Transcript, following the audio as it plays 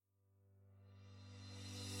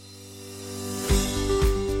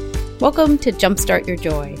Welcome to Jumpstart Your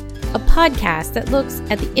Joy, a podcast that looks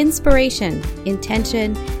at the inspiration,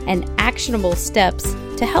 intention, and actionable steps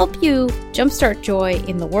to help you jumpstart joy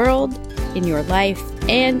in the world, in your life,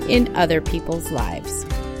 and in other people's lives.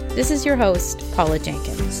 This is your host, Paula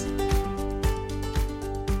Jenkins.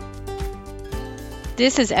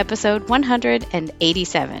 This is episode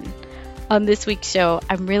 187. On this week's show,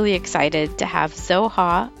 I'm really excited to have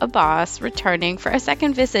Zoha Abbas returning for a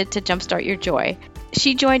second visit to Jumpstart Your Joy.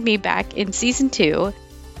 She joined me back in season 2,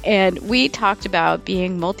 and we talked about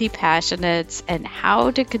being multi-passionates and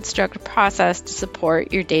how to construct a process to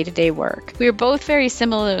support your day-to-day work. We are both very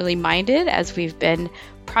similarly minded as we've been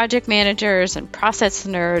project managers and process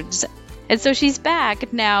nerds. And so she's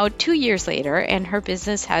back now 2 years later, and her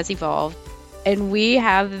business has evolved. And we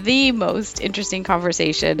have the most interesting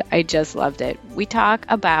conversation. I just loved it. We talk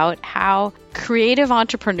about how creative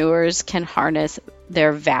entrepreneurs can harness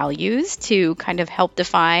their values to kind of help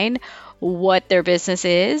define what their business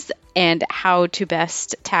is and how to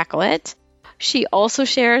best tackle it. She also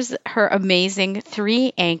shares her amazing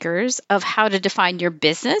 3 anchors of how to define your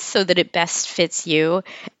business so that it best fits you.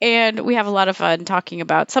 And we have a lot of fun talking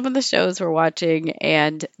about some of the shows we're watching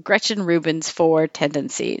and Gretchen Rubin's 4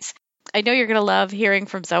 tendencies. I know you're going to love hearing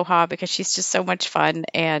from Zoha because she's just so much fun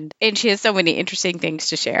and she has so many interesting things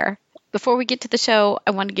to share. Before we get to the show,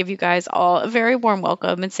 I want to give you guys all a very warm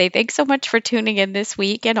welcome and say thanks so much for tuning in this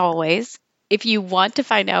week and always. If you want to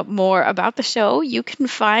find out more about the show, you can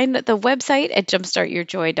find the website at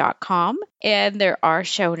jumpstartyourjoy.com, and there are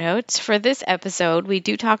show notes. For this episode, we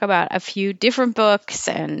do talk about a few different books,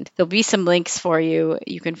 and there'll be some links for you.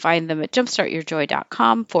 You can find them at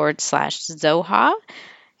jumpstartyourjoy.com/Zoha.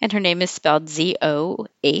 And her name is spelled Zoha.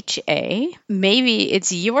 Maybe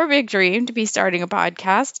it's your big dream to be starting a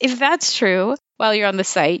podcast. If that's true, while you're on the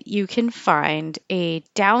site, you can find a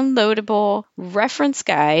downloadable reference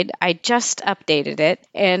guide. I just updated it,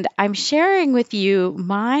 and I'm sharing with you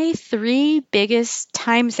my 3 biggest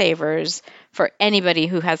time savers for anybody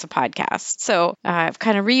who has a podcast. So I've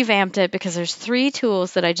kind of revamped it because there's 3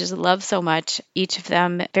 tools that I just love so much, each of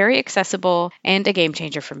them very accessible and a game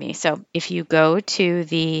changer for me. So if you go to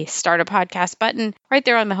the Start a Podcast button right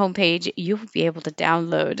there on the homepage, you'll be able to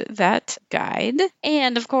download that guide.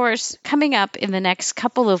 And of course, coming up in the next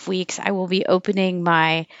couple of weeks, I will be opening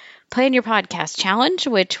my Plan Your Podcast Challenge,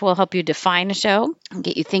 which will help you define a show and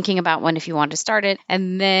get you thinking about one if you want to start it.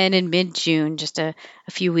 And then in mid-June, just a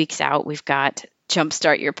few weeks out, we've got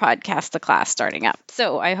Jumpstart Your Podcast, the class starting up.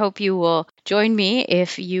 So I hope you will join me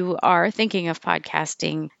if you are thinking of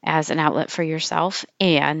podcasting as an outlet for yourself.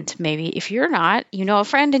 And maybe if you're not, you know a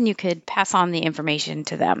friend and you could pass on the information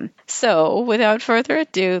to them. So without further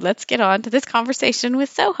ado, let's get on to this conversation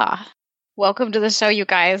with Zoha. Welcome to the show, you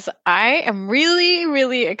guys. I am really,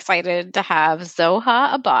 really excited to have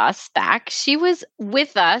Zoha Abbas back. She was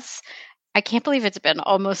with us. I can't believe it's been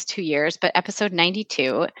almost 2 years, but episode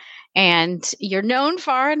 92. And you're known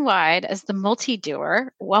far and wide as the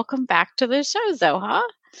multi-doer. Welcome back to the show, Zoha.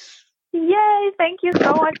 Yay. Thank you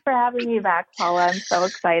so much for having me back, Paula. I'm so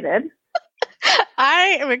excited.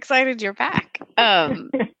 I am excited you're back. I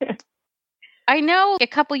know a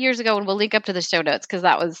couple years ago, and we'll link up to the show notes because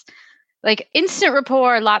that was like instant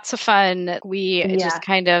rapport, lots of fun. We just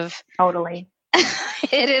kind of totally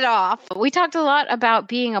hit it off. We talked a lot about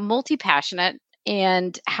being a multi-passionate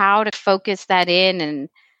and how to focus that in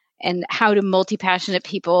and how to multi-passionate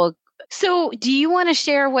people. So do you want to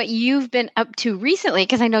share what you've been up to recently?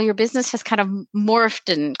 Because I know your business has kind of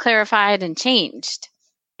morphed and clarified and changed.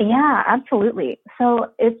 Yeah, absolutely.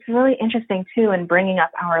 So it's really interesting too, in bringing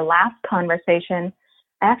up our last conversation,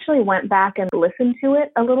 I actually went back and listened to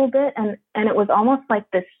it a little bit, and it was almost like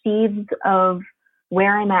the seeds of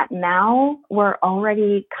where I'm at now were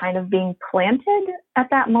already kind of being planted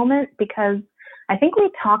at that moment, because I think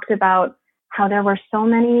we talked about how there were so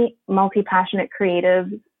many multi-passionate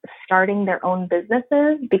creatives starting their own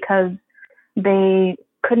businesses because they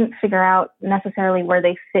couldn't figure out necessarily where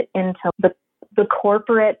they fit into the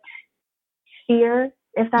corporate sphere,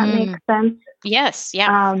 if that makes sense. Yes,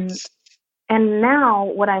 yeah. And now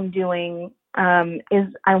what I'm doing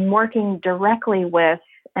is I'm working directly with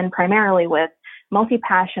and primarily with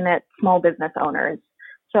multi-passionate small business owners.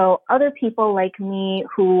 So other people like me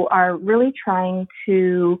who are really trying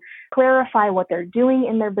to clarify what they're doing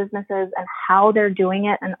in their businesses and how they're doing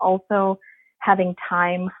it, and also having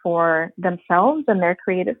time for themselves and their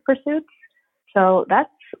creative pursuits. So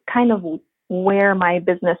that's kind of where my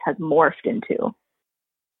business has morphed into.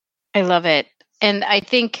 I love it. And I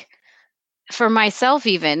think for myself,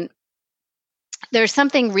 even, there's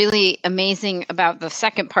something really amazing about the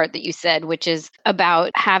second part that you said, which is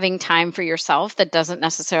about having time for yourself that doesn't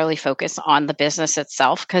necessarily focus on the business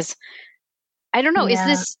itself. Because I don't know,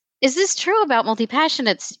 Yeah. is this true about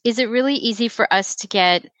multi-passionates? Is it really easy for us to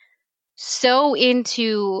get so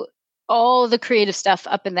into all the creative stuff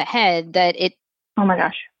up in the head that Oh my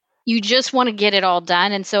gosh. you just want to get it all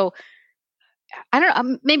done? And so I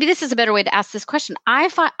don't know, maybe this is a better way to ask this question. I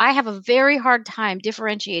have a very hard time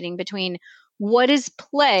differentiating between what is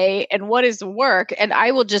play and what is work, and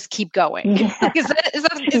I will just keep going. Yeah. Is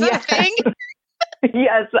that a thing?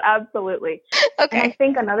 Yes, absolutely. Okay. And I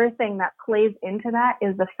think another thing that plays into that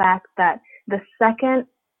is the fact that the second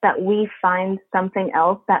that we find something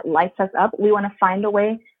else that lights us up, we want to find a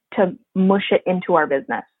way to mush it into our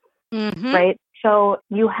business, right? So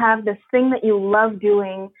you have this thing that you love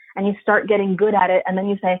doing and you start getting good at it. And then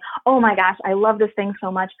you say, oh my gosh, I love this thing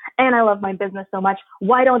so much and I love my business so much.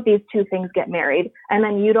 Why don't these two things get married? And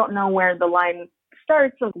then you don't know where the line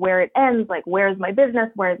starts or where it ends. Like, where's my business?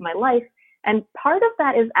 Where's my life? And part of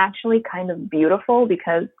that is actually kind of beautiful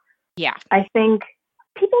because I think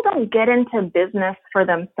people don't get into business for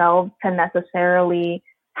themselves to necessarily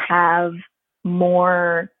have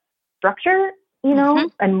more structure,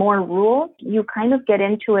 and more rules. You kind of get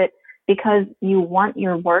into it because you want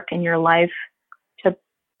your work and your life to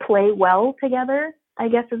play well together, I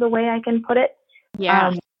guess is a way I can put it.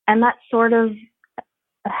 Yeah. And that sort of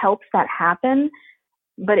helps that happen,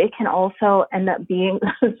 but it can also end up being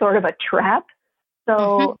sort of a trap.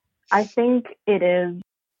 So I think it's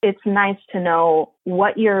nice to know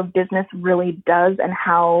what your business really does and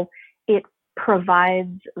how it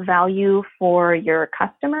provides value for your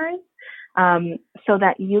customers, so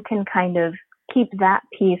that you can kind of keep that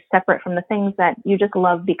piece separate from the things that you just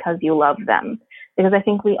love because you love them. Because I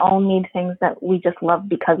think we all need things that we just love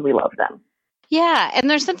because we love them. Yeah. And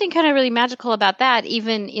there's something kind of really magical about that,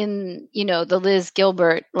 even in, the Liz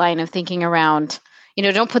Gilbert line of thinking around,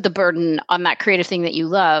 don't put the burden on that creative thing that you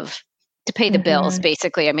love to pay the bills,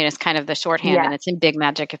 basically. I mean, it's kind of the shorthand and it's in Big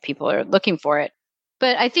Magic if people are looking for it.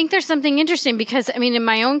 But I think there's something interesting because, I mean, in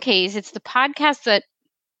my own case, it's the podcast that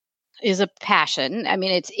is a passion. I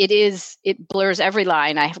mean, it blurs every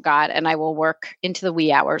line I've got and I will work into the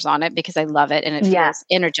wee hours on it because I love it and it feels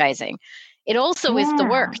energizing. It also is the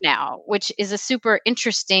work now, which is a super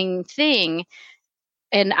interesting thing.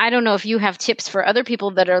 And I don't know if you have tips for other people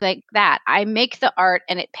that are like that. I make the art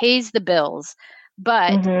and it pays the bills,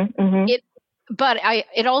 but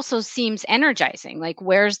it also seems energizing. Like,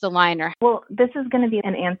 where's the line? Well, this is going to be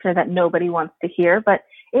an answer that nobody wants to hear, but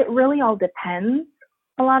it really all depends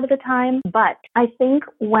a lot of the time. But I think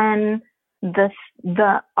when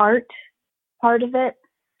the art part of it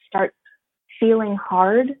starts feeling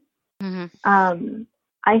hard,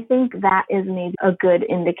 I think that is maybe a good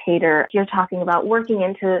indicator. You're talking about working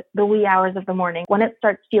into the wee hours of the morning. When it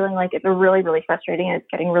starts feeling like it's really, really frustrating and it's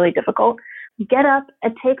getting really difficult, get up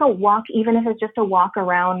and take a walk, even if it's just a walk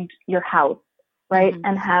around your house, right?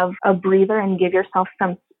 And have a breather and give yourself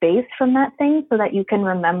some space from that thing so that you can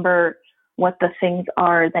remember what the things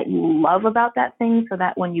are that you love about that thing, so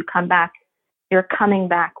that when you come back, you're coming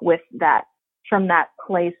back with that from that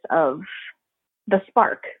place of the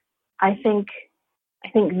spark. I think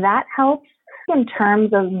that helps in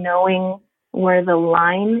terms of knowing where the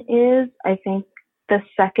line is. I think the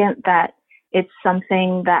second that it's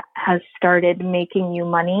something that has started making you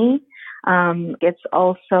money, it's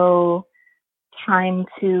also time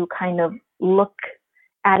to kind of look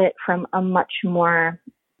at it from a much more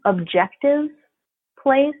objective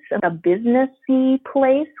place, a businessy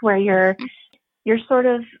place where you're sort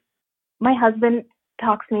of, my husband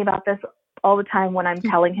talks to me about this all the time when I'm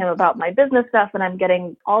telling him about my business stuff and I'm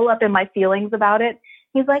getting all up in my feelings about it.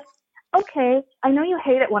 He's like, okay, I know you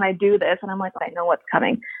hate it when I do this. And I'm like, I know what's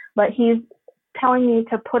coming. But he's telling me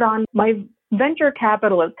to put on my venture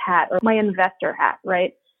capitalist hat or my investor hat,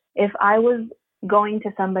 right? If I was going to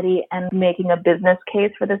somebody and making a business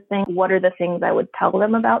case for this thing, what are the things I would tell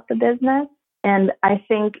them about the business? And I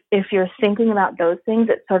think if you're thinking about those things,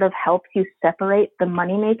 it sort of helps you separate the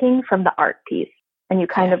money making from the art piece. And you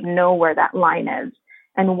kind of know where that line is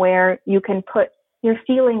and where you can put your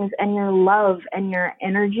feelings and your love and your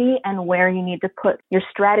energy and where you need to put your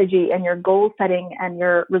strategy and your goal setting and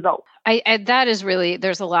your results. That is really,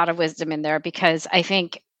 there's a lot of wisdom in there because I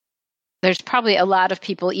think there's probably a lot of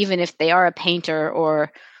people, even if they are a painter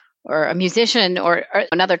or a musician or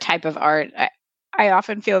another type of art. I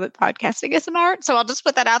often feel that podcasting is an art. So I'll just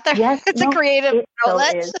put that out there. Yes, it's a creative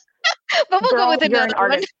outlet. So but we'll go with another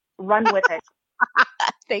one. Run with it.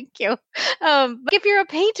 Thank you. If you're a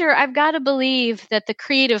painter, I've got to believe that the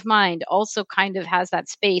creative mind also kind of has that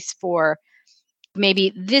space for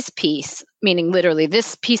maybe this piece, meaning literally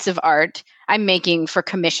this piece of art, I'm making for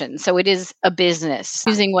commission. So it is a business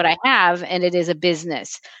using what I have, and it is a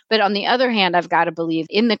business. But on the other hand, I've got to believe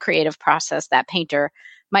in the creative process that painter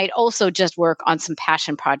might also just work on some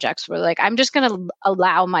passion projects where like, I'm just going to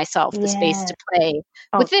allow myself the space to play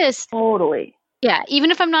with this. Totally. Yeah.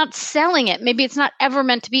 Even if I'm not selling it, maybe it's not ever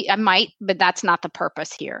meant to be, I might, but that's not the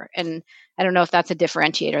purpose here. And I don't know if that's a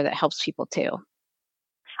differentiator that helps people too.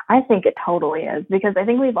 I think it totally is, because I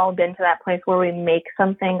think we've all been to that place where we make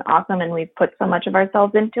something awesome and we've put so much of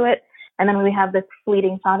ourselves into it. And then we have this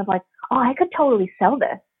fleeting thought of like, oh, I could totally sell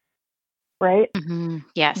this. Right? Mm-hmm.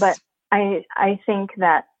 Yes. But I think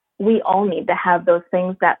that we all need to have those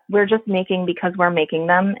things that we're just making because we're making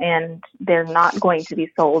them, and they're not going to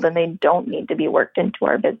be sold, and they don't need to be worked into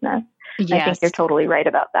our business. Yes. I think you're totally right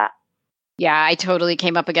about that. Yeah, I totally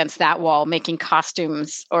came up against that wall making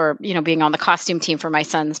costumes or, being on the costume team for my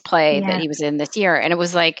son's play that he was in this year. And it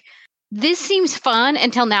was like, this seems fun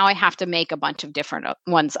until now I have to make a bunch of different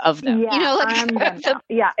ones of them.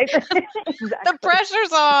 Yeah, exactly. The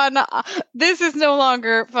pressure's on. This is no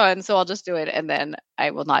longer fun, so I'll just do it, and then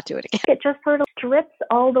I will not do it again. It just sort of strips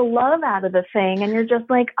all the love out of the thing, and you're just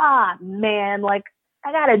like, man, like,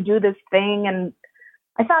 I got to do this thing, and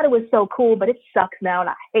I thought it was so cool, but it sucks now, and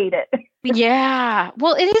I hate it. Yeah.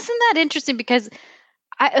 Well, it isn't that interesting because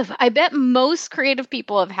I bet most creative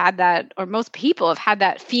people have had that, or most people have had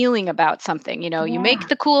that feeling about something. You make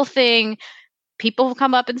the cool thing, people will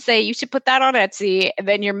come up and say, you should put that on Etsy. And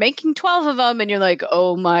then you're making 12 of them and you're like,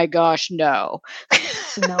 oh my gosh, no.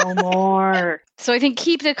 No more. So I think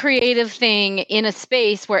keep the creative thing in a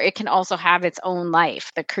space where it can also have its own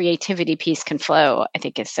life. The creativity piece can flow, I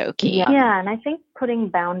think is so key. Yeah. And I think putting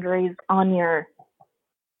boundaries on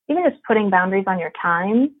even just putting boundaries on your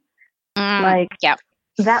time,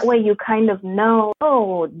 that way you kind of know,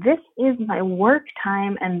 oh, this is my work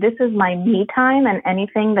time and this is my me time, and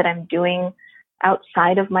anything that I'm doing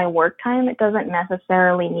outside of my work time, it doesn't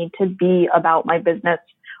necessarily need to be about my business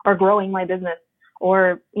or growing my business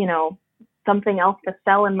or, something else to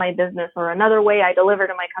sell in my business or another way I deliver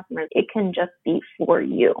to my customers. It can just be for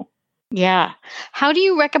you. Yeah. How do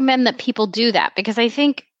you recommend that people do that? Because I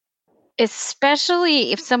think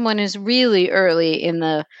especially if someone is really early in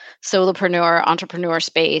the solopreneur, entrepreneur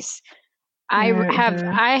space, I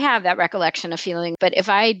have that recollection of feeling, but if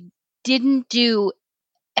I didn't do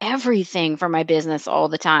everything for my business all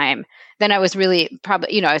the time, then I was really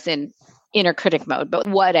probably, I was in inner critic mode. But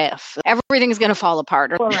what if everything's going to fall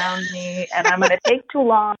apart around me, and I'm going to take too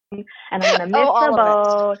long, and I'm going to miss the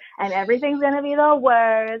boat, and everything's going to be the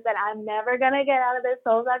worst, and I'm never going to get out of this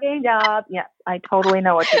soul-sucking job. Yes, I totally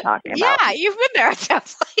know what you're talking about. Yeah, you've been there, it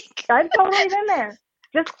sounds like. I've totally been there.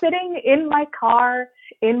 Just sitting in my car,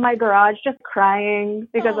 in my garage, just crying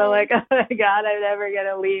because I'm like, oh my God, I'm never going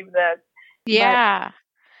to leave this. Yeah. But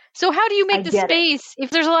so how do you make the space if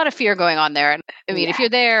there's a lot of fear going on there? I mean, if you're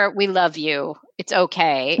there, we love you. It's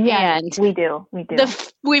okay. Yeah, and we do.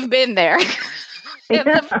 We've been there.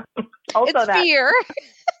 Also it's that. Fear.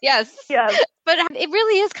 Yes. But it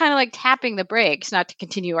really is kind of like tapping the brakes, not to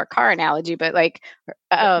continue our car analogy, but like...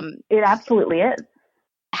 it absolutely is.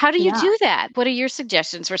 How do you do that? What are your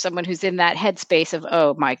suggestions for someone who's in that headspace of,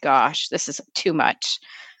 oh my gosh, this is too much?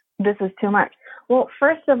 This is too much. Well,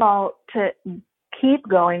 first of all, to keep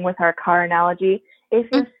going with our car analogy, if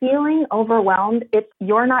you're feeling overwhelmed,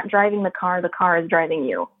 you're not driving the car is driving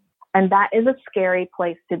you. And that is a scary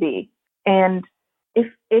place to be. And if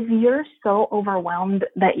you're so overwhelmed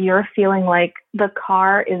that you're feeling like the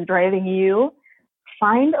car is driving you,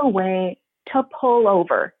 find a way to pull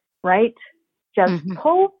over, right? Just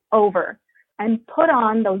pull over and put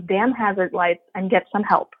on those damn hazard lights and get some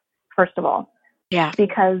help, first of all. Yeah.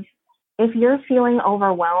 Because if you're feeling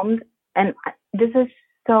overwhelmed, and this is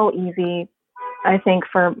so easy, I think,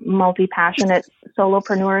 for multi-passionate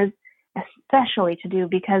solopreneurs, especially to do,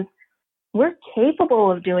 because we're capable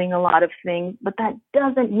of doing a lot of things, but that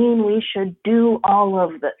doesn't mean we should do all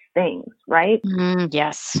of the things, right?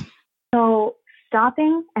 Yes. So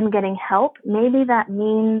stopping and getting help, maybe that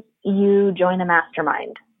means you join a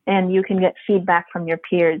mastermind and you can get feedback from your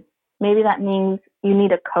peers. Maybe that means you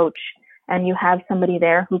need a coach and you have somebody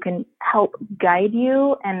there who can help guide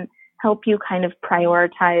you and help you kind of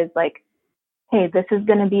prioritize, like, hey, this is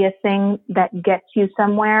going to be a thing that gets you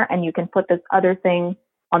somewhere, and you can put this other thing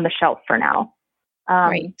on the shelf for now.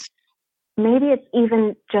 Right. Maybe it's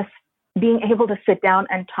even just being able to sit down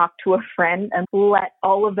and talk to a friend and let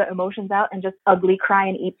all of the emotions out and just ugly cry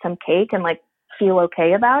and eat some cake and like feel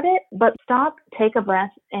okay about it. But stop, take a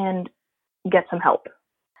breath, and get some help.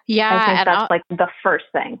 Yeah. I think that's like the first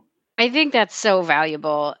thing. I think that's so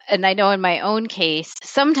valuable. And I know in my own case,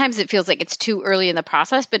 sometimes it feels like it's too early in the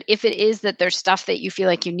process. But if it is that there's stuff that you feel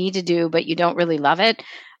like you need to do, but you don't really love it,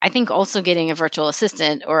 I think also getting a virtual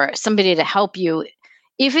assistant or somebody to help you,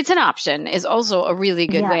 if it's an option, is also a really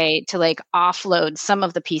good way to like offload some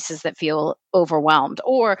of the pieces that feel overwhelmed.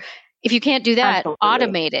 Or if you can't do that,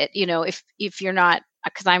 automate it. If you're not,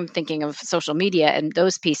 because I'm thinking of social media and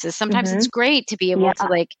those pieces, sometimes it's great to be able to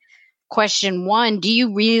like question one, do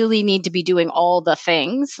you really need to be doing all the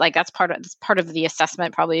things? Like that's part of the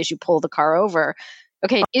assessment probably as you pull the car over.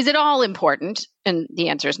 Okay, is it all important? And the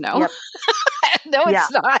answer is no. Yep. No,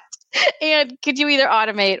 it's not. And could you either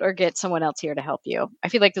automate or get someone else here to help you? I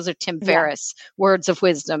feel like those are Tim Ferriss words of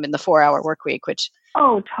wisdom in the 4-Hour Workweek, which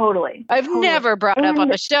totally. I've never brought up on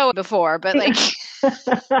the show before, but like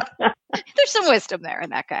there's some wisdom there in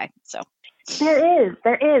that guy. So There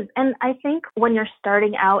is. And I think when you're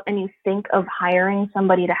starting out and you think of hiring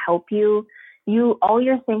somebody to help you, all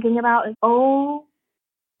you're thinking about is, oh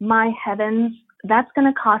my heavens, that's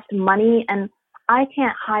going to cost money and I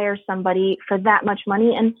can't hire somebody for that much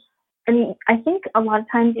money. And I think a lot of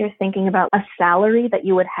times you're thinking about a salary that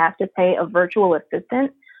you would have to pay a virtual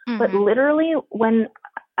assistant. But literally when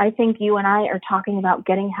I think you and I are talking about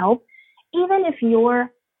getting help, even if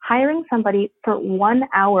you're hiring somebody for 1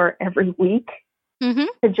 hour every week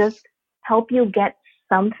to just help you get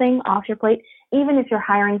something off your plate, even if you're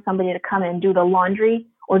hiring somebody to come and do the laundry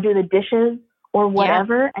or do the dishes or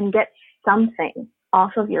whatever and get something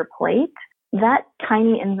off of your plate, that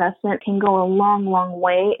tiny investment can go a long, long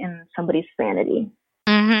way in somebody's sanity.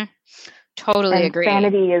 Totally agree.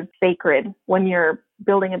 Sanity is sacred when you're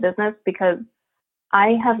building a business, because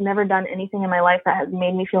I have never done anything in my life that has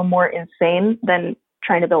made me feel more insane than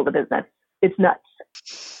trying to build a business. It's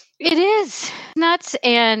nuts. It is nuts.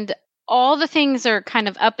 And all the things are kind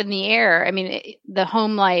of up in the air. I mean, the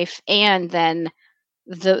home life and then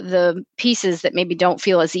the pieces that maybe don't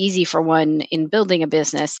feel as easy for one in building a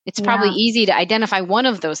business. It's probably easy to identify one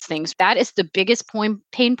of those things. That is the biggest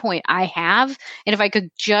pain point I have. And if I could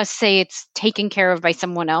just say it's taken care of by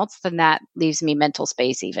someone else, then that leaves me mental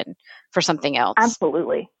space even for something else.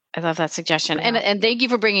 Absolutely. I love that suggestion. And thank you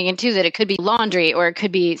for bringing in too that it could be laundry, or it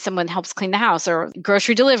could be someone helps clean the house, or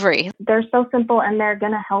grocery delivery. They're so simple, and they're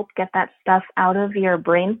going to help get that stuff out of your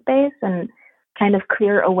brain space and kind of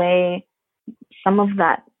clear away some of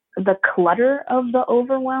the clutter of the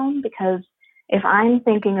overwhelm. Because if I'm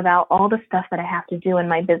thinking about all the stuff that I have to do in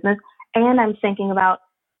my business, and I'm thinking about,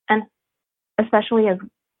 and especially as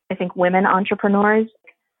I think women entrepreneurs,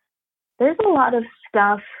 there's a lot of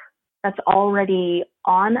stuff that's already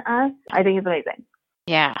on us. I think it's amazing.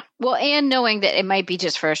 Yeah. Well, and knowing that it might be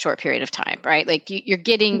just for a short period of time, right? Like you're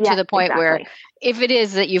getting to the point where if it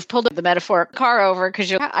is that you've pulled the metaphoric car over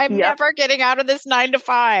because I'm never getting out of this 9 to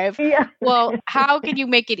 5. Yeah. Well, how can you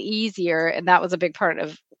make it easier? And that was a big part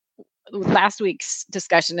of last week's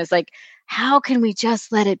discussion, is like, how can we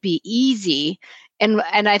just let it be easy? And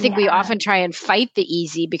I think we often try and fight the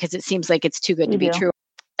easy because it seems like it's too good to be true.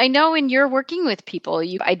 I know when you're working with people,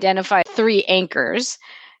 you identify 3 anchors.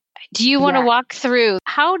 Do you want to walk through,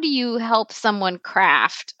 how do you help someone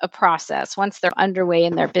craft a process once they're underway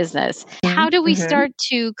in their business? How do we start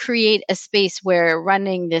to create a space where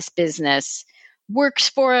running this business works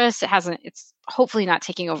for us? It's hopefully not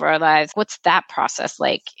taking over our lives. What's that process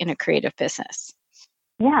like in a creative business?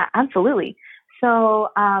 Yeah, absolutely. So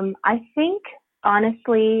I think,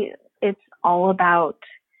 honestly, it's all about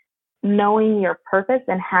knowing your purpose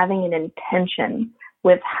and having an intention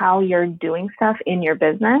with how you're doing stuff in your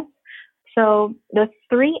business. So the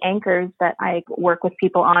 3 anchors that I work with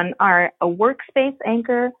people on are a workspace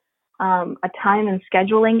anchor, a time and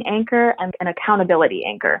scheduling anchor, and an accountability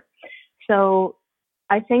anchor. So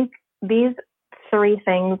I think these 3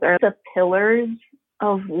 things are the pillars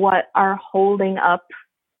of what are holding up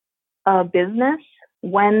a business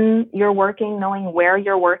when you're working, knowing where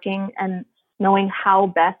you're working and knowing how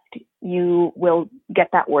best you will get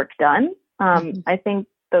that work done. I think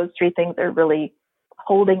those 3 things are really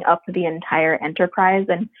holding up the entire enterprise.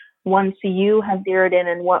 And once you have zeroed in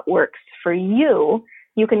on what works for you,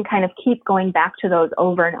 you can kind of keep going back to those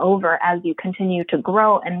over and over as you continue to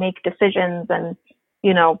grow and make decisions and,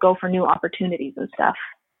 go for new opportunities and stuff.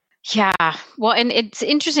 Yeah. Well, and it's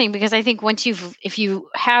interesting because I think if you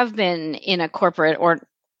have been in a corporate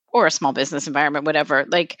or a small business environment, whatever,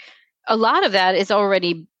 like a lot of that is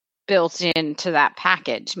already built into that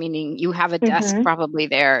package, meaning you have a desk probably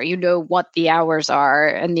there, what the hours are,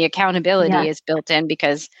 and the accountability is built in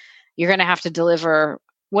because you're going to have to deliver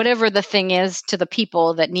whatever the thing is to the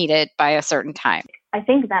people that need it by a certain time. I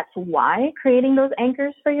think that's why creating those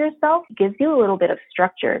anchors for yourself gives you a little bit of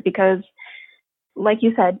structure, because like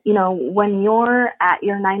you said, when you're at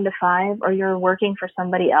your 9 to 5 or you're working for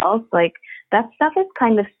somebody else, like that stuff is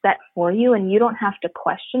kind of set for you and you don't have to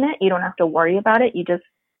question it. You don't have to worry about it. You just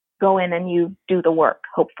go in and you do the work,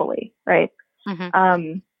 hopefully, right?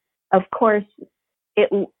 Mm-hmm. Of course, it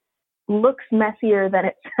looks messier than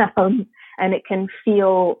it sounds, and it can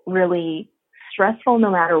feel really stressful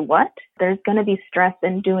no matter what. There's going to be stress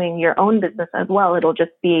in doing your own business as well. It'll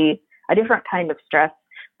just be a different kind of stress.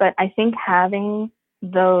 But I think having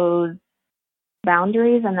those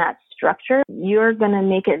boundaries and that structure, you're going to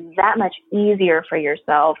make it that much easier for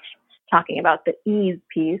yourself, talking about the ease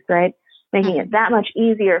piece, right? Making it that much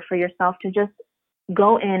easier for yourself to just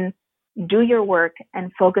go in, do your work,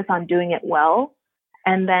 and focus on doing it well,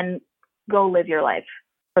 and then go live your life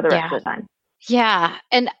for the rest of the time. Yeah.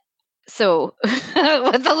 And so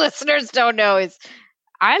what the listeners don't know is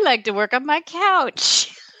I like to work on my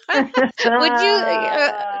couch.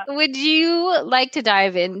 Would you like to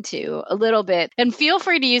dive into a little bit, and feel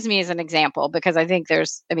free to use me as an example, because I think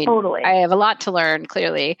totally. I have a lot to learn,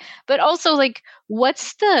 clearly, but also like,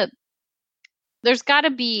 there's got to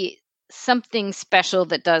be something special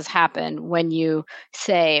that does happen when you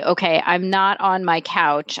say, okay, I'm not on my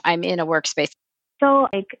couch, I'm in a workspace. So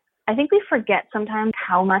I think we forget sometimes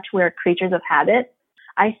how much we're creatures of habit.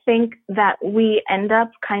 I think that we end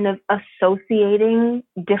up kind of associating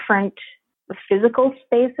different physical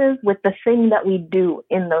spaces with the thing that we do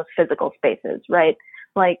in those physical spaces, right?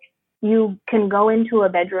 Like you can go into a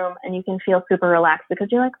bedroom and you can feel super relaxed because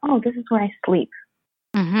you're like, oh, this is where I sleep.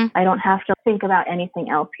 Mm-hmm. I don't have to think about anything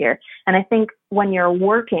else here. And I think when you're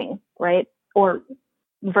working, right, or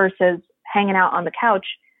versus hanging out on the couch,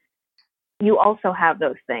 you also have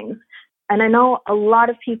those things. And I know a lot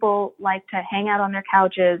of people like to hang out on their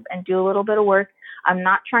couches and do a little bit of work. I'm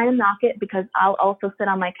not trying to knock it, because I'll also sit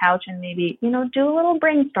on my couch and maybe, do a little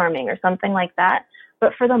brainstorming or something like that.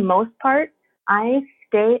 But for the most part, I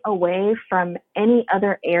stay away from any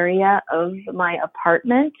other area of my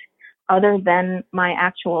apartment other than my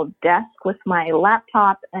actual desk with my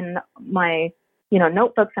laptop and my,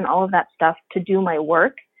 notebooks and all of that stuff to do my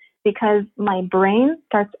work, because my brain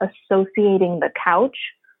starts associating the couch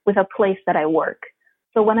with a place that I work.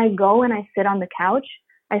 So when I go and I sit on the couch,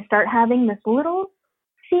 I start having this little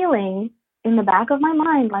feeling in the back of my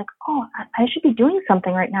mind like, oh, I should be doing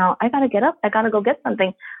something right now. I got to get up. I got to go get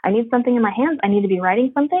something. I need something in my hands. I need to be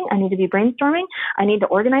writing something. I need to be brainstorming. I need to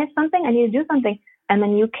organize something. I need to do something. And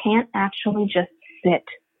then you can't actually just sit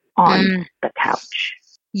on the couch.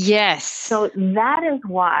 Yes. So that is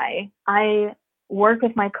why I work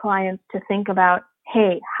with my clients to think about,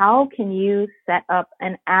 hey, how can you set up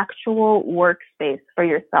an actual workspace for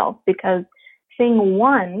yourself? Because thing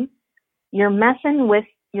one, you're messing with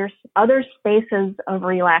your other spaces of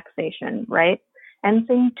relaxation, right? And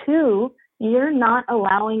thing two, you're not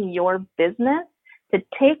allowing your business to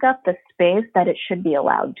take up the space that it should be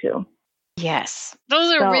allowed to. Yes.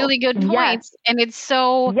 Those are really good points. Yes. And it's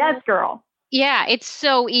so... Yes, girl. Yeah, it's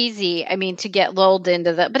so easy. I mean, to get lulled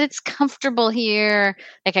into but it's comfortable here.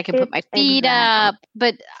 Like I can put my feet up,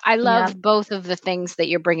 but I love both of the things that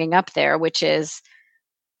you're bringing up there, which is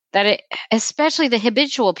that especially the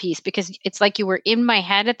habitual piece, because it's like you were in my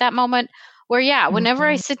head at that moment where, whenever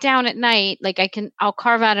I sit down at night, like I'll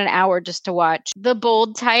carve out an hour just to watch The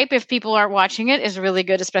Bold Type. If people aren't watching it, is really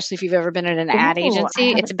good, especially if you've ever been in an ad agency.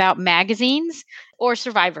 It's about magazines, or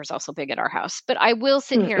Survivor's also big at our house. But I will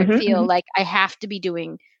sit here and feel like I have to be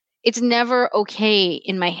doing, it's never okay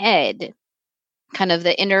in my head. Kind of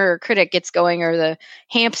the inner critic gets going, or the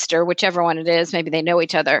hamster, whichever one it is, maybe they know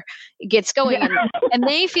each other, gets going. And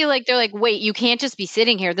they feel like they're like, wait, you can't just be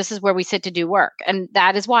sitting here. This is where we sit to do work. And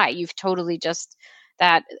that is why you've totally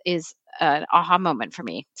that is an aha moment for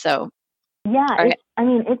me. So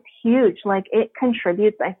it's huge. Like it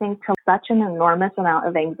contributes, I think, to such an enormous amount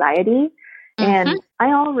of anxiety. And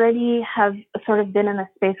I already have sort of been in a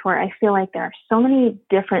space where I feel like there are so many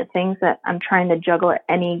different things that I'm trying to juggle at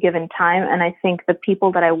any given time. And I think the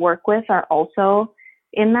people that I work with are also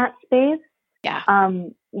in that space. Yeah.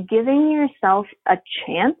 Giving yourself a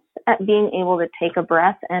chance at being able to take a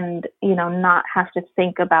breath and, not have to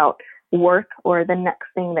think about work or the next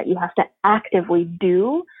thing that you have to actively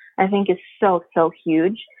do, I think is so, so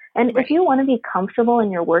huge. And if you want to be comfortable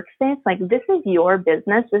in your workspace, like this is your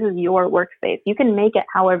business, this is your workspace. You can make it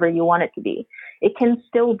however you want it to be. It can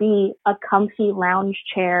still be a comfy lounge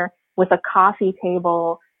chair with a coffee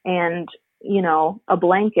table and, a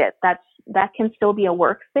blanket. That can still be a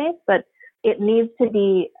workspace, but it needs to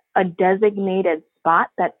be a designated spot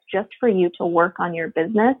that's just for you to work on your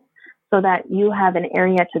business, so that you have an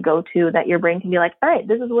area to go to that your brain can be like, all right,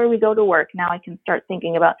 this is where we go to work. Now I can start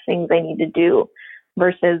thinking about things I need to do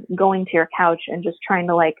versus going to your couch and just trying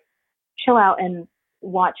to like chill out and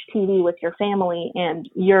watch TV with your family and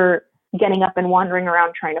you're getting up and wandering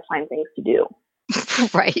around trying to find things to do.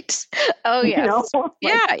 Right. Oh, yes. You know? Like,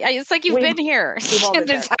 yeah. It's like you've been here in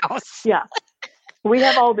this house. Yeah. We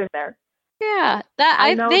have all been there. Yeah.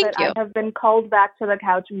 I know thank that you. I have been called back to the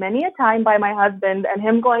couch many a time by my husband and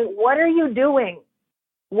him going, what are you doing?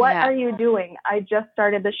 What are you doing? I just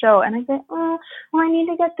started the show. And I said, well, I need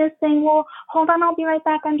to get this thing. Well, hold on, I'll be right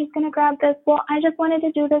back. I'm just going to grab this. Well, I just wanted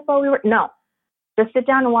to do this while we were. No. Just sit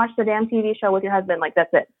down and watch the damn TV show with your husband. Like,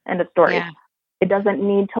 that's it. End of story. Yeah. It doesn't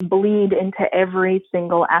need to bleed into every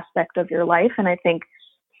single aspect of your life. And I think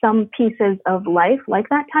some pieces of life, like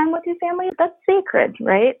that time with your family, that's sacred,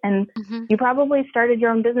 right? And you probably started your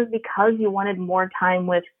own business because you wanted more time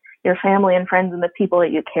with your family and friends and the people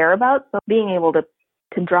that you care about. So being able to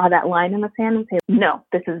draw that line in the sand and say, no,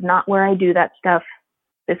 this is not where I do that stuff.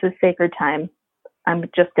 This is sacred time. I'm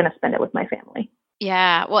just going to spend it with my family.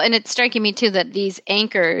 Yeah. Well, and it's striking me too that these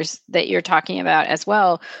anchors that you're talking about as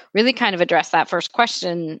well really kind of address that first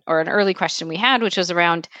question or an early question we had, which was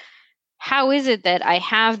around how is it that I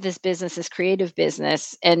have this business, this creative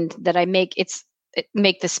business, and that I make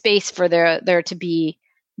the space for there to be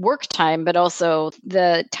work time, but also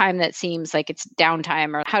the time that seems like it's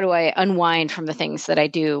downtime, or how do I unwind from the things that I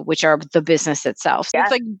do, which are the business itself. Yes.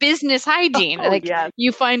 It's like business hygiene. Yes.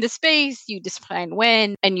 You find a space, you define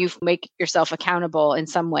when, and you make yourself accountable in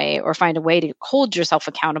some way or find a way to hold yourself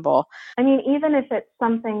accountable. I mean, even if it's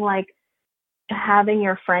something like having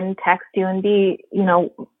your friend text you and be,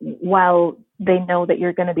 while they know that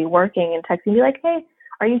you're going to be working and texting, be like, hey,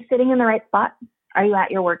 are you sitting in the right spot? Are you at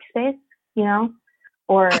your workspace?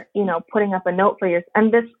 Or, putting up a note for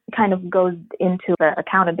and this kind of goes into the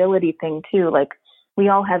accountability thing too. Like we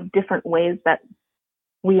all have different ways that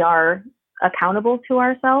we are accountable to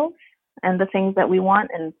ourselves and the things that we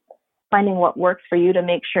want, and finding what works for you to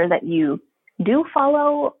make sure that you do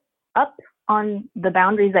follow up on the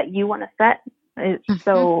boundaries that you want to set is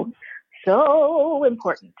so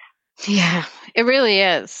important. Yeah, it really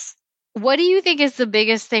is. What do you think is the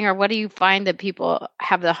biggest thing, or what do you find that people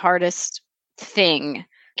have the hardest thing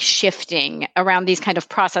shifting around these kind of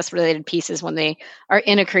process related pieces when they are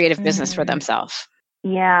in a creative business for themselves?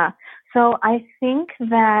 Yeah. So I think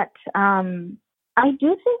that I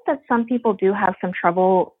do think that some people do have some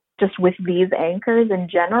trouble just with these anchors in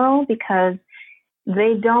general because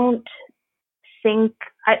they don't think,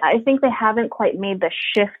 I think they haven't quite made the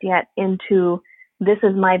shift yet into this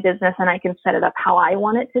is my business and I can set it up how I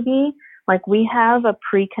want it to be. Like we have a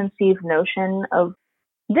preconceived notion of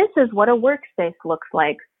this is what a workspace looks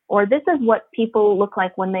like, or this is what people look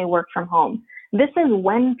like when they work from home. This is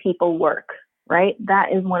when people work, right?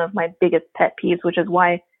 That is one of my biggest pet peeves, which is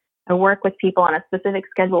why I work with people on a specific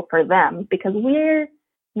schedule for them, because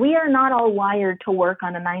we are not all wired to work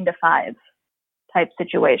on a 9-to-5 type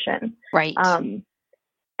situation. Right.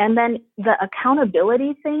 And then the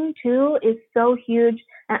accountability thing too is so huge.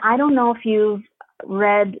 And I don't know if you've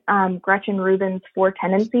read Gretchen Rubin's 4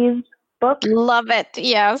 Tendencies book. Love it.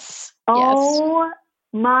 Yes. Oh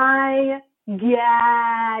my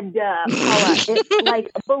God. Paula, it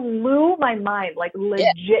like blew my mind, like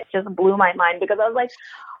legit just blew my mind, because I was like,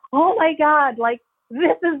 oh my God, like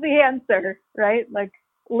this is the answer, right? Like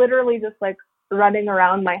literally just like running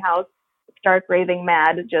around my house, stark raving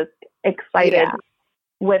mad, just excited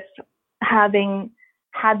with having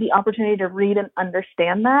had the opportunity to read and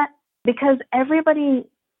understand that, because everybody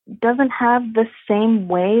doesn't have the same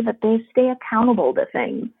way that they stay accountable to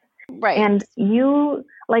things. Right. And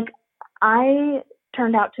I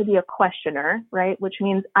turned out to be a questioner, right? Which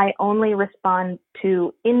means I only respond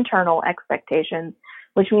to internal expectations,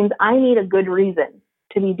 which means I need a good reason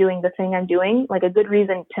to be doing the thing I'm doing, like a good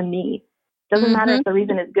reason to me. Doesn't matter if the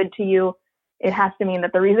reason is good to you. It has to mean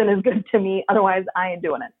that the reason is good to me. Otherwise, I ain't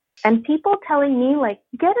doing it. And people telling me, like,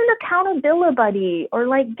 get an accountability buddy, or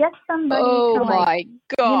like get somebody to like, my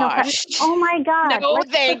gosh. Oh my God. No, like,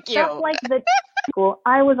 thank you. Stuff like the school.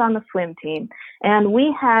 I was on the swim team and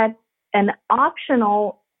we had an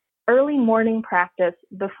optional early morning practice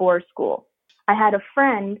before school. I had a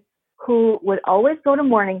friend who would always go to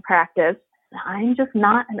morning practice. I'm just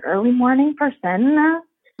not an early morning person.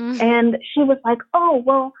 And she was like, oh,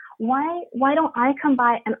 well, why don't I come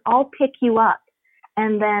by and I'll pick you up?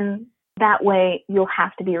 And then that way you'll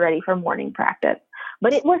have to be ready for morning practice.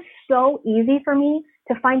 But it was so easy for me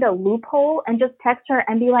to find a loophole and just text her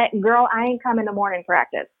and be like, girl, I ain't coming to morning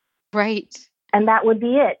practice. Right. And that would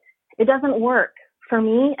be it. It doesn't work. For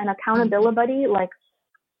me, an accountability buddy, like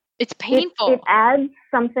It's painful. It adds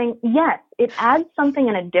something. Yes, it adds something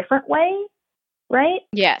in a different way, right?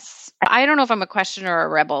 Yes. I don't know if I'm a questioner or a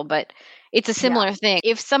rebel, but it's a similar thing.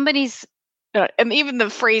 If somebody's, and even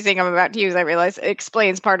the phrasing I'm about to use, I realize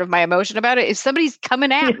explains part of my emotion about it. If somebody's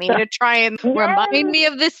coming at me to try and remind me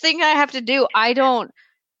of this thing I have to do,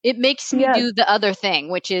 it makes me do the other thing,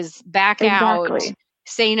 which is back out,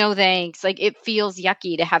 say no thanks. Like, it feels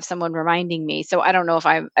yucky to have someone reminding me. So I don't know if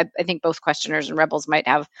I think both questioners and rebels might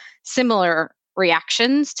have similar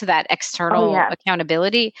reactions to that external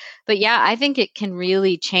accountability. But yeah, I think it can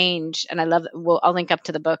really change. And I love, I'll link up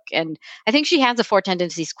to the book. And I think she has a 4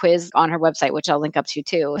 tendencies quiz on her website, which I'll link up to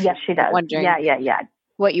too. Yes, she does. Wondering yeah.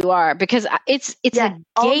 what you are, because it's a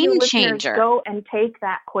game changer. Go and take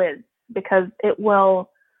that quiz, because it will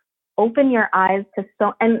open your eyes to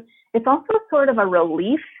and it's also sort of a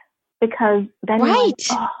relief, because then you're like,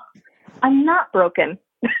 oh, I'm not broken.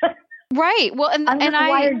 Right. Well, I'm just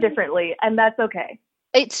wired differently, and that's okay.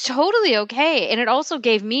 It's totally okay. And it also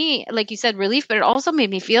gave me, like you said, relief, but it also made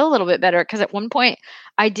me feel a little bit better, because at one point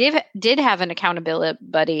I did have an accountability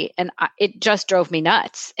buddy, and it just drove me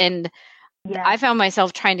nuts. And I found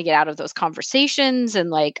myself trying to get out of those conversations, and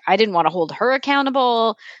like, I didn't want to hold her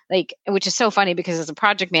accountable, like, which is so funny, because as a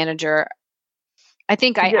project manager, I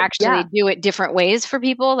think I actually do it different ways for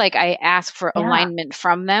people. Like, I ask for alignment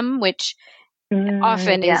from them, which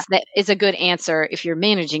often is a good answer if you're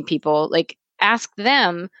managing people. Like, ask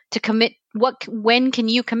them to commit. When can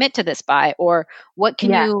you commit to this by, or what do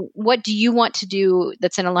you want to do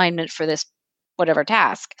that's in alignment for this whatever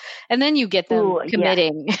task? And then you get them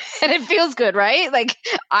committing, and it feels good, right? Like,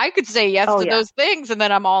 I could say yes to those things, and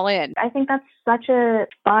then I'm all in. I think that's such a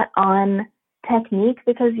spot on technique,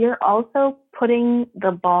 because you're also putting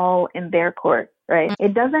the ball in their court, right? Mm-hmm.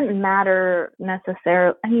 It doesn't matter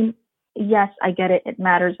necessarily. I mean, yes, I get it. It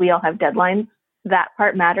matters. We all have deadlines. That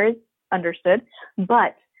part matters. Understood.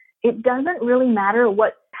 But it doesn't really matter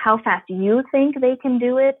how fast you think they can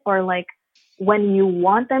do it, or like when you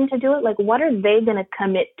want them to do it. Like, what are they going to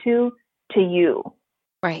commit to you?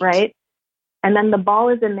 Right. And then the ball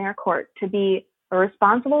is in their court to be a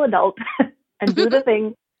responsible adult and do the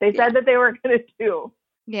thing they said that they were going to do.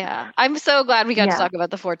 Yeah. I'm so glad we got to talk about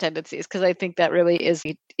the 4 tendencies, because I think that really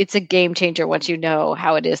it's a game changer once you know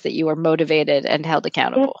how it is that you are motivated and held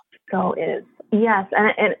accountable. It so is. Yes.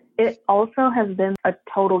 And it also has been a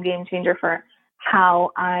total game changer for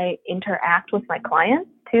how I interact with my clients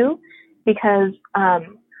too, because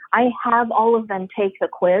I have all of them take the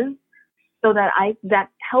quiz, so that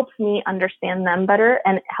helps me understand them better,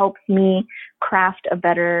 and it helps me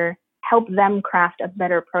help them craft a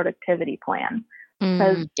better productivity plan.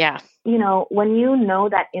 Because, when you know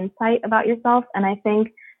that insight about yourself, and I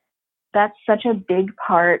think that's such a big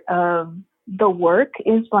part of the work,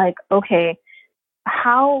 is like, okay,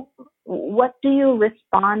 what do you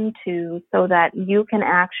respond to, so that you can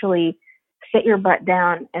actually sit your butt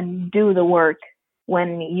down and do the work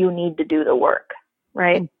when you need to do the work,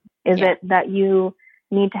 right? Is it that you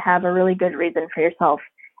need to have a really good reason for yourself?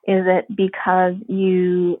 Is it because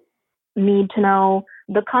you need to know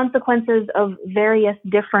the consequences of various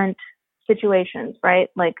different situations, right?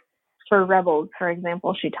 Like, for rebels, for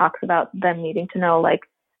example, she talks about them needing to know, like,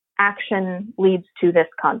 action leads to this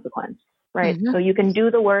consequence, right? Mm-hmm. So you can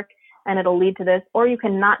do the work and it'll lead to this, or you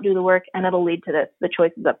can not do the work and it'll lead to this. The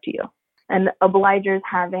choice is up to you. And obligers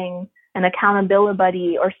having an accountability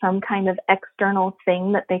buddy or some kind of external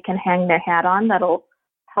thing that they can hang their hat on, that'll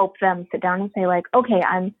help them sit down and say, like, okay,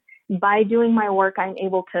 by doing my work, I'm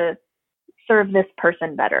able to serve this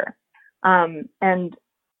person better. And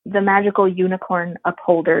the magical unicorn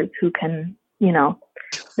upholders who can,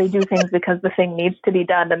 they do things because the thing needs to be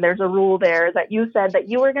done. And there's a rule there that you said that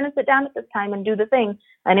you were going to sit down at this time and do the thing.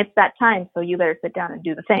 And it's that time. So you better sit down and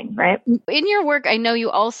do the thing, right? In your work, I know you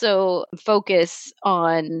also focus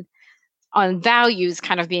on values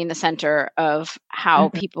kind of being the center of how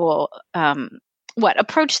people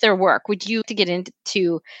approach their work. Would you to get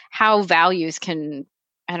into how values can,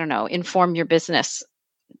 I don't know, inform your business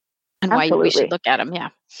and why we should look at them? Yeah.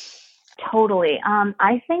 Totally.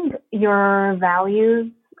 I think your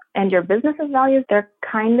values and your business's values, they're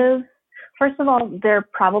first of all, they're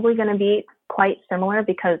probably going to be quite similar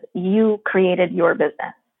because you created your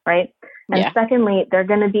business, right? And secondly, they're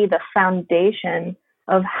going to be the foundation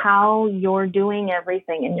of how you're doing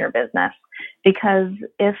everything in your business. Because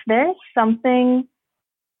if there's something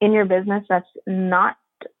in your business that's not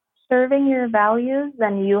serving your values,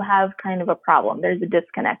 then you have kind of a problem. There's a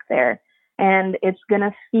disconnect there. And it's going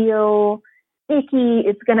to feel icky,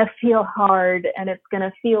 it's going to feel hard, and it's going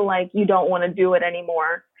to feel like you don't want to do it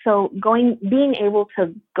anymore. So being able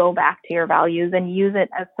to go back to your values and use it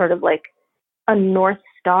as sort of like a North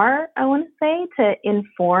Star, I want to say, to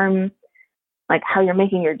inform like how you're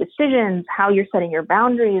making your decisions, how you're setting your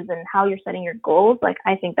boundaries, and how you're setting your goals. Like,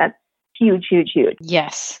 I think that's huge, huge, huge.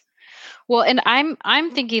 Yes. Well, and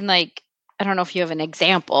I'm thinking like, I don't know if you have an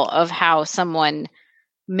example of how someone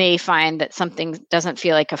may find that something doesn't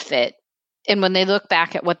feel like a fit. And when they look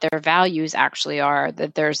back at what their values actually are,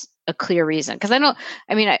 that there's a clear reason. Because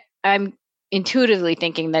I'm intuitively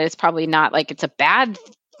thinking that it's probably not like it's a bad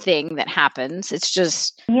thing that happens. It's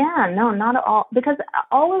just no, not at all, because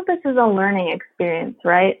all of this is a learning experience,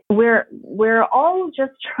 right? We're all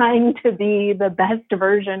just trying to be the best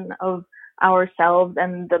version of ourselves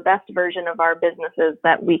and the best version of our businesses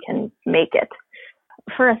that we can make it.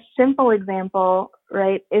 For a simple example,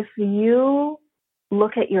 right, if you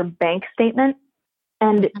look at your bank statement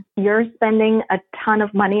and you're spending a ton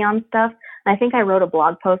of money on stuff, and I think I wrote a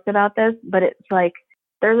blog post about this, but it's like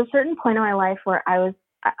there's a certain point in my life where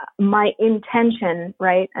my intention,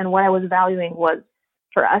 right, and what I was valuing was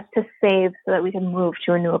for us to save so that we could move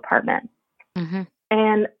to a new apartment. Mm-hmm.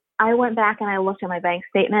 And I went back and I looked at my bank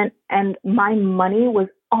statement, and my money was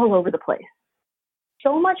all over the place.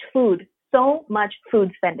 So much food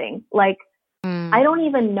spending. Like, I don't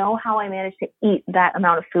even know how I managed to eat that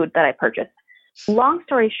amount of food that I purchased. Long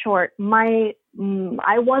story short, I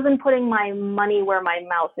wasn't putting my money where my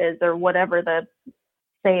mouth is, or whatever the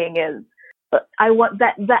saying is. But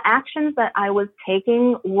the actions that I was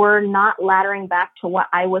taking were not laddering back to what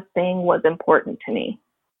I was saying was important to me.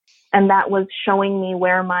 And that was showing me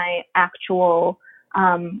where my actual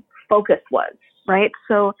focus was, right?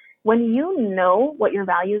 So when you know what your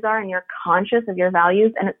values are and you're conscious of your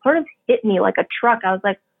values, and it sort of hit me like a truck, I was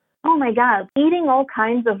like, oh my God, eating all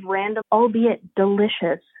kinds of random, albeit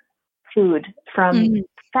delicious food from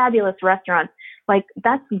fabulous restaurants, like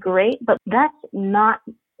that's great, but that's not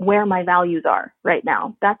where my values are right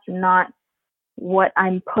now. That's not what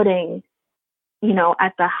I'm putting,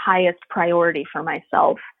 at the highest priority for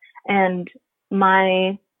myself. And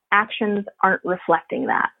my actions aren't reflecting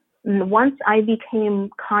that. And once I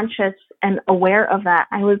became conscious and aware of that,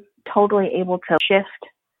 I was totally able to shift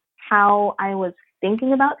how I was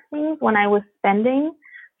thinking about things when I was spending.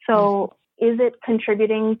 So is it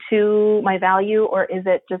contributing to my value, or is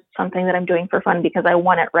it just something that I'm doing for fun because I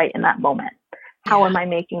want it right in that moment? How am I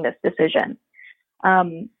making this decision?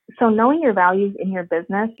 So knowing your values in your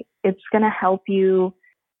business, it's going to help you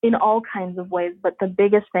in all kinds of ways. But the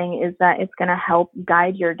biggest thing is that it's going to help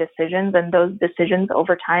guide your decisions. And those decisions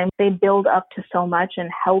over time, they build up to so much and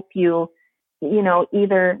help you,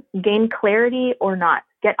 either gain clarity or not,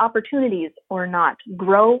 get opportunities or not,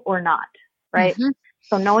 grow or not, right? Mm-hmm.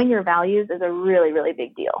 So knowing your values is a really, really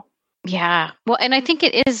big deal. Yeah. Well, and I think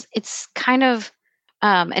it's kind of,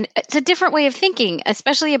 and it's a different way of thinking,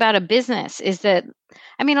 especially about a business, is that,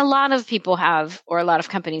 a lot of people have, or a lot of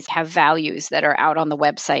companies have values that are out on the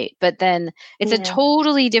website, but then it's a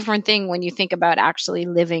totally different thing when you think about actually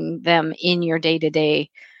living them in your day-to-day,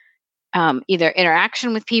 either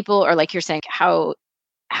interaction with people, or like you're saying, how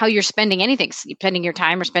you're spending anything, spending your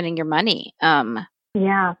time or spending your money.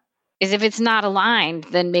 Is if it's not aligned,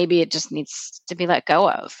 then maybe it just needs to be let go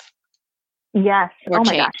of. Yes. Or oh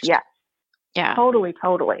changed. My gosh. Yes. Yeah. Totally.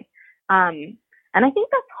 And I think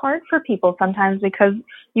that's hard for people sometimes because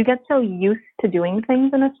you get so used to doing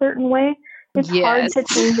things in a certain way. It's hard to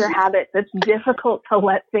change your habits. It's difficult to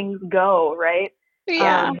let things go, right?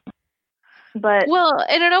 Yeah. But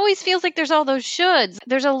and it always feels like there's all those shoulds.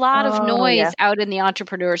 There's a lot of noise out in the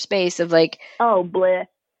entrepreneur space of like, bleh.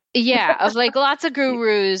 Yeah, of like lots of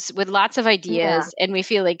gurus with lots of ideas. And we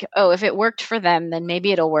feel like, if it worked for them, then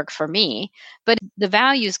maybe it'll work for me. But the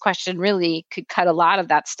values question really could cut a lot of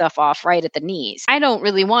that stuff off right at the knees. I don't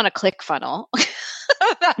really want a ClickFunnels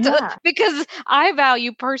because I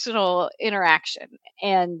value personal interaction.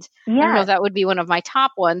 And I don't know if that would be one of my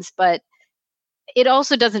top ones, but it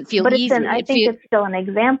also doesn't feel easy. I think it's still an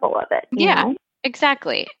example of it. You know?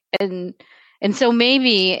 Exactly. And so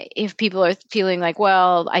maybe if people are feeling like,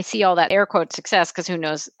 well, I see all that air quote success, because who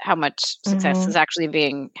knows how much success is actually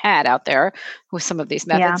being had out there with some of these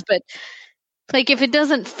methods. But like, if it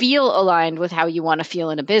doesn't feel aligned with how you want to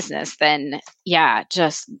feel in a business, then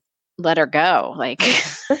just let her go. Like,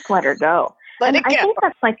 just let her go. I think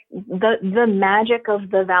that's like the magic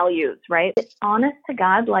of the values, right? Honest to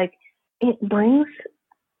God, like it brings,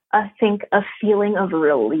 I think, a feeling of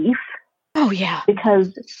relief. Oh yeah.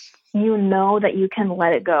 Because you know that you can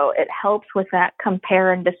let it go. It helps with that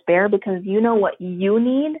compare and despair because you know what you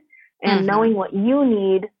need, and knowing what you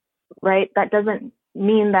need, right? That doesn't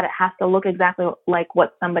mean that it has to look exactly like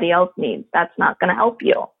what somebody else needs. That's not going to help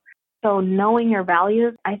you. So knowing your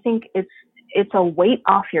values, I think it's a weight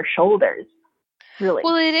off your shoulders. Really.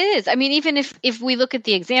 Well, it is. I mean, even if we look at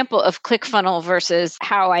the example of ClickFunnels versus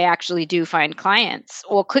how I actually do find clients,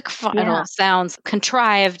 well, ClickFunnels sounds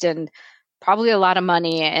contrived and probably a lot of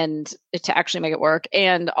money and to actually make it work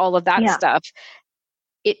and all of that stuff.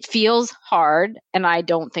 It feels hard, and I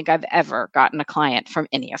don't think I've ever gotten a client from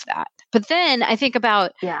any of that. But then I think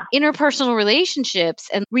about interpersonal relationships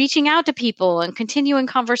and reaching out to people and continuing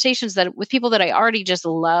conversations with people that I already just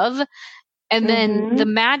love. And then the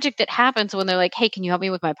magic that happens when they're like, hey, can you help me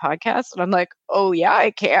with my podcast? And I'm like, oh yeah,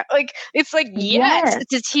 I can. Like, it's like, yes.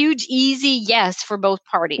 It's this huge, easy yes for both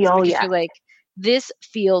parties. Because you're like, this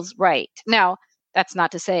feels right. Now, that's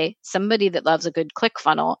not to say somebody that loves a good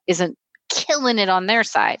ClickFunnels isn't killing it on their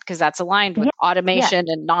side, because that's aligned with automation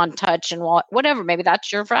and non-touch and whatever. Maybe that's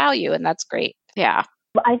your value, and that's great. Yeah.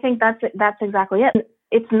 I think that's exactly it.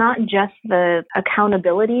 It's not just the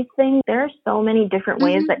accountability thing. There are so many different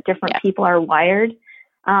ways that different people are wired.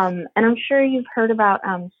 And I'm sure you've heard about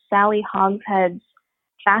Sally Hogshead's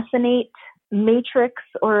Fascinate Matrix,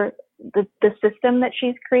 or the system that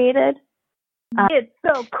she's created. It's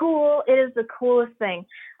so cool. It is the coolest thing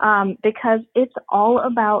because it's all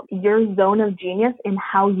about your zone of genius in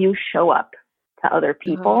how you show up to other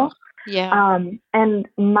people. And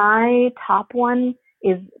my top one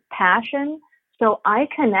is passion. So I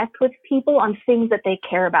connect with people on things that they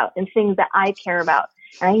care about and things that I care about.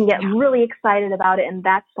 And I can get really excited about it. And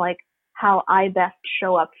that's like how I best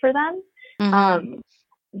show up for them.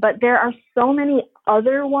 But there are so many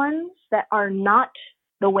other ones that are not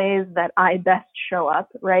the ways that I best show up,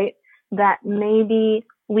 right? That maybe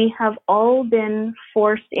we have all been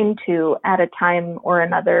forced into at a time or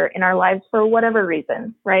another in our lives for whatever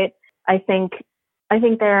reason, right? I think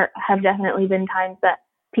there have definitely been times that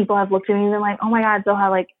people have looked at me and been like, oh my God,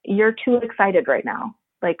 Zoha, like, you're too excited right now.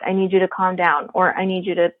 Like, I need you to calm down, or I need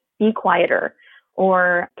you to be quieter,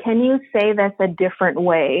 or can you say this a different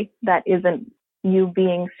way that isn't you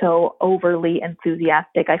being so overly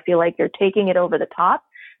enthusiastic? I feel like you're taking it over the top.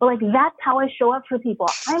 But like, that's how I show up for people.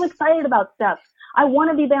 I'm excited about stuff. I want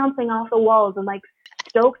to be bouncing off the walls and like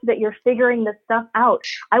stoked that you're figuring this stuff out.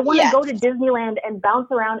 I want to go to Disneyland and bounce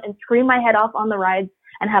around and scream my head off on the rides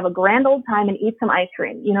and have a grand old time and eat some ice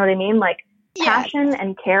cream. You know what I mean? Like passion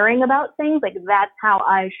and caring about things, like that's how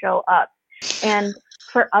I show up. And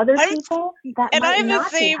for other people, that might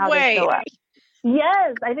not be how they show up.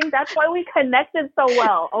 Yes, I think that's why we connected so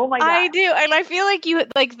well. Oh my God. I do. And I feel like you,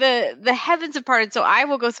 like the heavens have parted. So I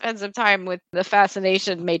will go spend some time with the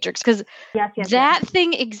Fascination Matrix, because that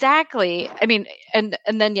thing exactly. I mean, and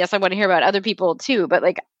then, yes, I want to hear about other people too. But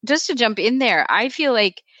like, just to jump in there, I feel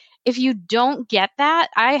like if you don't get that,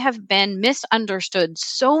 I have been misunderstood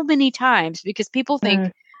so many times because people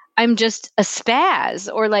think I'm just a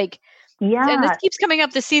spaz or like, and this keeps coming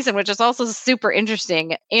up this season, which is also super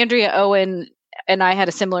interesting. Andrea Owen and I had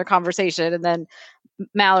a similar conversation, and then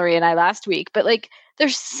Mallory and I last week. But like,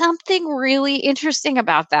 there's something really interesting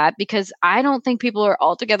about that, because I don't think people are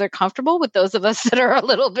altogether comfortable with those of us that are a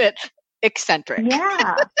little bit eccentric.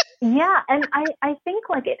 Yeah. And I think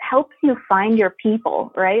like it helps you find your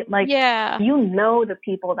people, right? Like, you know, the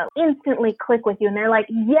people that instantly click with you and they're like,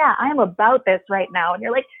 yeah, I'm about this right now. And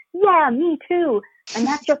you're like, yeah, me too. And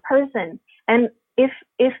that's your person. And if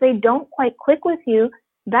they don't quite click with you,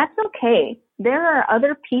 that's okay. There are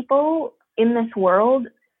other people in this world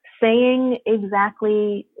saying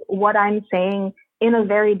exactly what I'm saying in a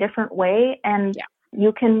very different way. And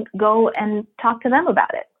you can go and talk to them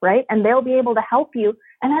about it, right? And they'll be able to help you.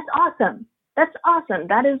 And that's awesome. That's awesome.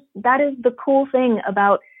 That is the cool thing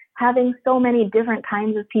about having so many different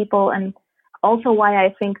kinds of people, and also why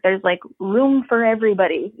I think there's like room for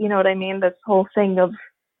everybody. You know what I mean? This whole thing of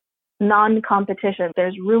non-competition.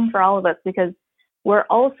 There's room for all of us because we're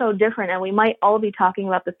all so different, and we might all be talking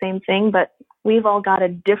about the same thing, but we've all got a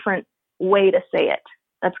different way to say it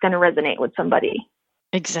that's going to resonate with somebody.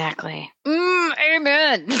 Exactly.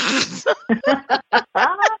 Amen.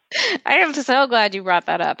 I am so glad you brought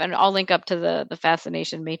that up, and I'll link up to the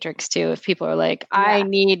Fascination Matrix too if people are like, I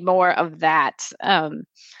need more of that.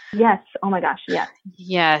 Yes. Oh my gosh. Yes.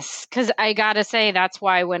 Yes. Because I gotta say, that's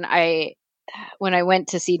why when I went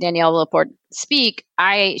to see Danielle Laporte speak,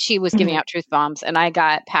 she was giving out truth bombs, and I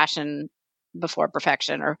got passion before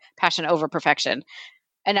perfection, or passion over perfection.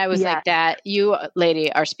 And I was like, that you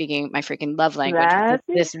lady are speaking my freaking love language.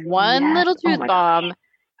 This one little truth bomb.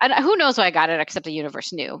 And who knows why I got it, except the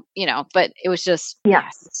universe knew, you know, but it was just,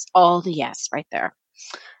 yes, it's all the yes right there.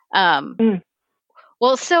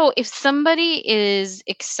 Well, so if somebody is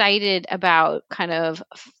excited about kind of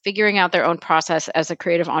figuring out their own process as a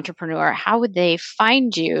creative entrepreneur, how would they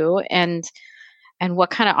find you, and what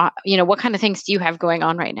kind of what kind of things do you have going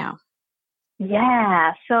on right now?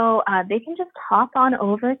 Yeah, so they can just hop on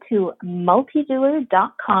over to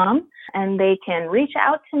multidoer.com and they can reach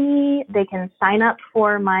out to me. They can sign up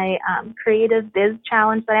for my Creative Biz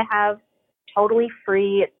Challenge that I have totally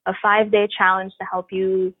free. It's a 5-day challenge to help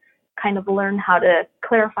you kind of learn how to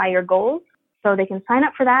clarify your goals. So they can sign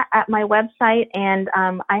up for that at my website. And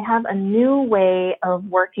I have a new way of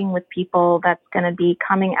working with people that's going to be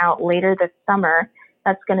coming out later this summer.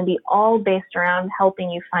 That's going to be all based around helping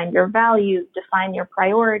you find your values, define your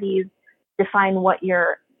priorities, define what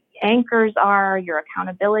your anchors are, your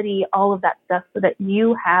accountability, all of that stuff, so that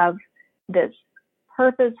you have this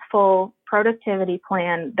purposeful productivity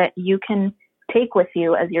plan that you can take with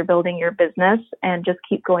you as you're building your business and just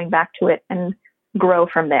keep going back to it and grow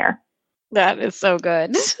from there. That is so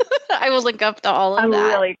good. I will link up to all of that. I'm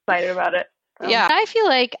really excited about it. Yeah, I feel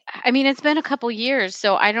like, it's been a couple years,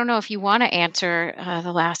 so I don't know if you want to answer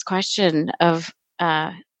the last question of,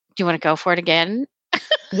 do you want to go for it again?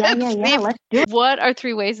 Yeah, let's do it. What are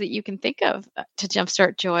 3 ways that you can think of to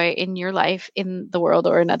jumpstart joy in your life, in the world,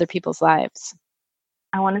 or in other people's lives?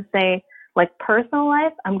 I want to say, like personal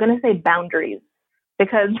life, I'm going to say boundaries,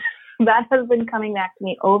 because that has been coming back to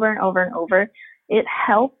me over and over and over. It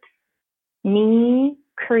helps me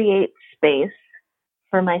create space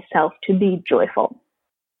for myself to be joyful,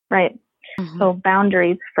 right? Mm-hmm. So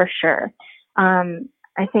boundaries for sure.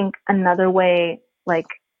 I think another way, like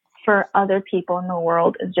for other people in the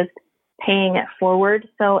world, is just paying it forward.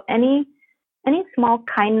 So any small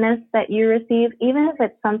kindness that you receive, even if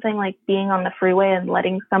it's something like being on the freeway and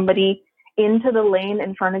letting somebody into the lane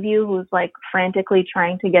in front of you who's like frantically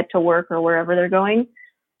trying to get to work or wherever they're going,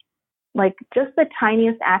 like just the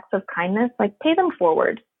tiniest acts of kindness, like pay them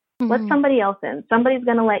forward. Mm-hmm. Let somebody else in. Somebody's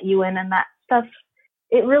going to let you in, and that stuff,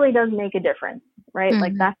 it really does make a difference, right? Mm-hmm.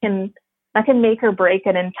 Like that can make or break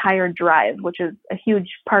an entire drive, which is a huge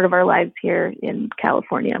part of our lives here in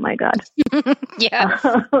California. My God. Yeah.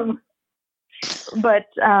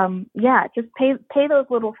 Just pay those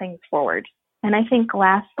little things forward. And I think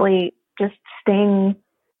lastly, just staying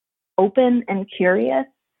open and curious.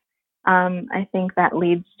 I think that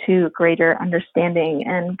leads to greater understanding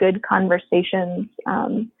and good conversations.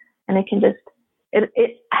 And it can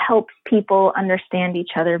it helps people understand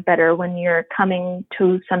each other better when you're coming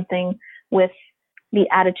to something with the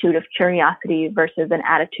attitude of curiosity versus an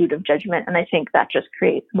attitude of judgment. And I think that just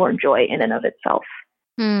creates more joy in and of itself.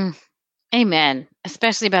 Amen.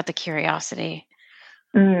 Especially about the curiosity.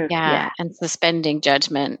 Yeah. And suspending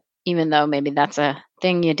judgment, even though maybe that's a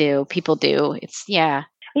thing you do, people do. Yeah,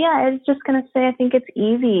 I was just going to say, I think it's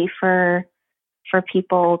easy for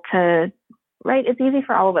people to, right? It's easy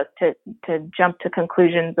for all of us to jump to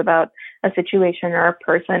conclusions about a situation or a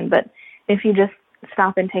person. But if you just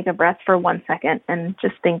stop and take a breath for 1 second and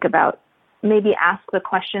just think about, maybe ask the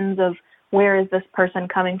questions of, where is this person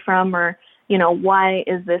coming from? Or, why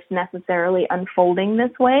is this necessarily unfolding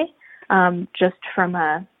this way? Just from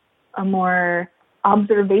a more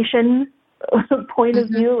observation point of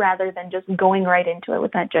view, rather than just going right into it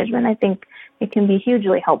with that judgment. I think it can be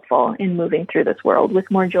hugely helpful in moving through this world with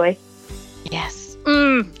more joy. Yes.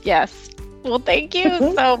 Yes. Well, thank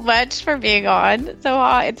you so much for being on.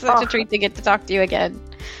 Zoha, it's such a treat to get to talk to you again.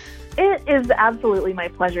 It is absolutely my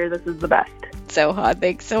pleasure. This is the best. Zoha,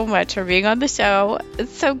 thanks so much for being on the show.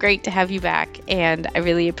 It's so great to have you back, and I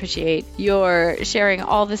really appreciate your sharing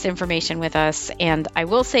all this information with us. And I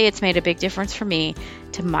will say it's made a big difference for me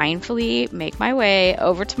to mindfully make my way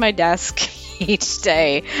over to my desk each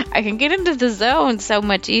day. I can get into the zone so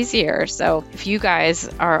much easier. So if you guys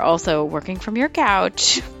are also working from your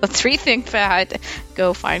couch, let's rethink that.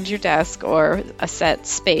 Go find your desk or a set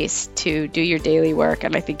space to do your daily work,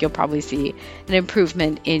 and I think you'll probably see an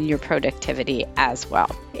improvement in your productivity as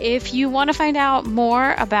well. If you want to find out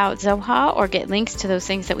more about Zoha or get links to those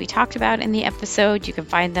things that we talked about in the episode, you can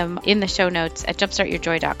find them in the show notes at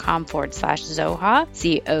jumpstartyourjoy.com/Zoha,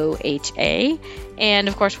 Zoha. And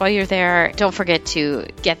of course, while you're there, don't forget to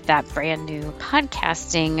get that brand new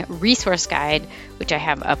podcasting resource guide, which I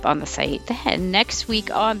have up on the site. Then next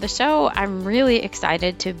week on the show, I'm really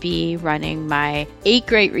excited to be running my 8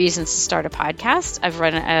 Great Reasons to Start a Podcast. I've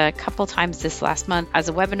run it a couple times this last month as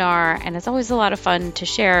a webinar, and it's always a lot of fun to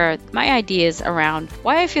share my ideas around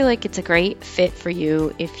why I feel like it's a great fit for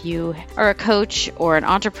you. If you are a coach or an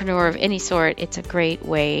entrepreneur of any sort, it's a great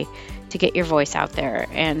way to get your voice out there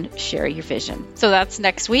and share your vision. So that's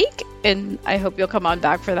next week, and I hope you'll come on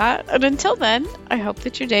back for that. And until then, I hope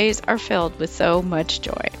that your days are filled with so much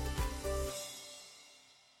joy.